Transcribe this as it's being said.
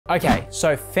Okay,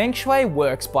 so Feng Shui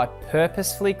works by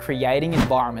purposefully creating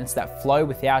environments that flow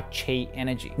with our qi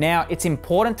energy. Now, it's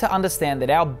important to understand that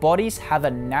our bodies have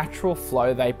a natural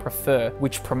flow they prefer,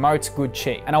 which promotes good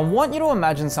qi. And I want you to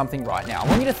imagine something right now. I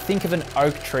want you to think of an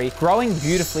oak tree growing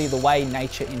beautifully the way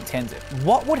nature intends it.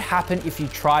 What would happen if you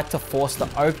tried to force the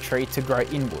oak tree to grow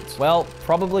inwards? Well,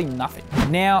 probably nothing.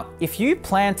 Now, if you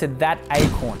planted that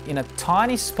acorn in a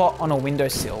tiny spot on a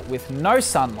windowsill with no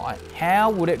sunlight,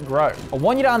 how would it grow? I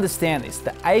want you to understand this.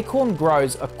 The acorn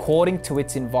grows according to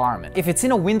its environment. If it's in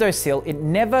a windowsill, it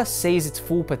never sees its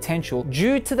full potential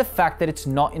due to the fact that it's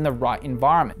not in the right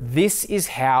environment. This is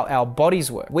how our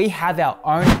bodies work. We have our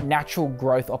own natural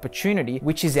growth opportunity,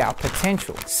 which is our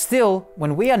potential. Still,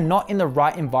 when we are not in the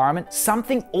right environment,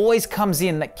 something always comes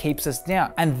in that keeps us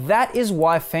down. And that is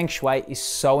why Feng Shui is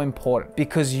so important,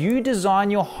 because you design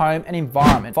your home and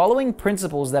environment following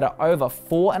principles that are over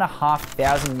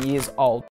 4,500 years old.